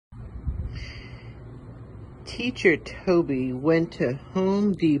Teacher Toby went to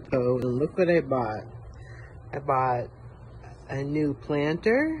Home Depot and look what I bought. I bought a new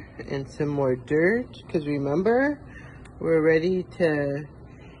planter and some more dirt, because remember, we're ready to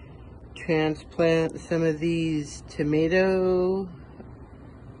transplant some of these tomato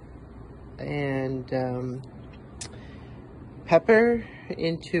and pepper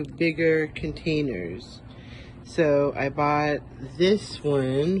into bigger containers. So I bought this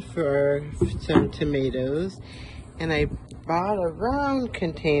one for some tomatoes, and I bought a round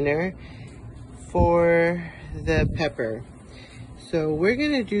container for the pepper. So we're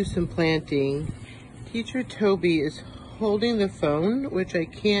gonna do some planting. Teacher Toby is holding the phone, which I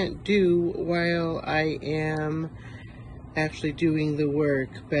can't do while I am actually doing the work,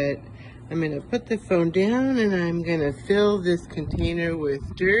 but I'm gonna put the phone down and I'm gonna fill this container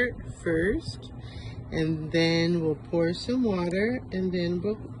with dirt first, and then we'll pour some water, and then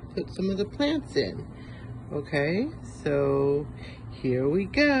we'll put some of the plants in. Okay, so here we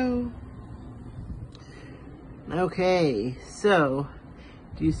go. Okay, so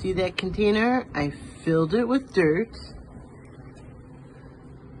do you see that container? I filled it with dirt.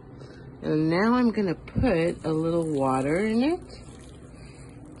 And now I'm gonna put a little water in it.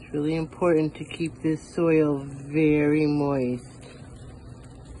 It's really important to keep this soil very moist.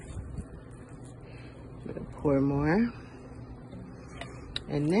 I'm gonna pour more.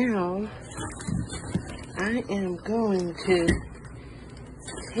 And now I am going to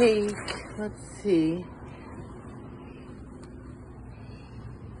take, let's see,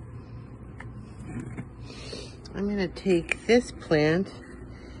 I'm gonna take this plant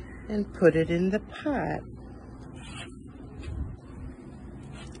and put it in the pot.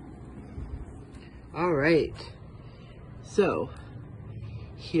 All right, so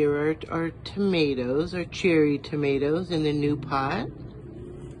here are our tomatoes, our cherry tomatoes in the new pot.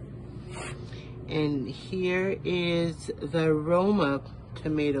 And here is the Roma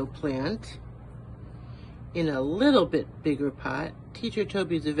tomato plant in a little bit bigger pot. Teacher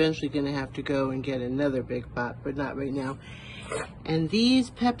Toby's eventually gonna have to go and get another big pot, but not right now. And these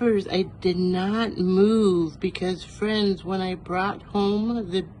peppers I did not move because, friends, when I brought home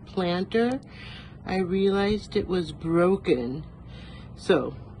the planter, I realized it was broken.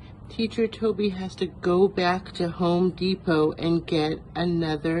 So Teacher Toby has to go back to Home Depot and get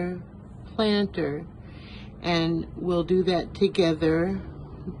another planter. And we'll do that together,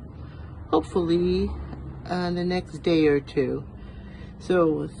 hopefully the next day or two.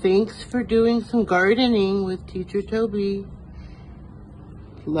 So thanks for doing some gardening with Teacher Toby.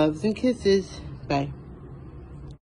 Loves and kisses. Bye.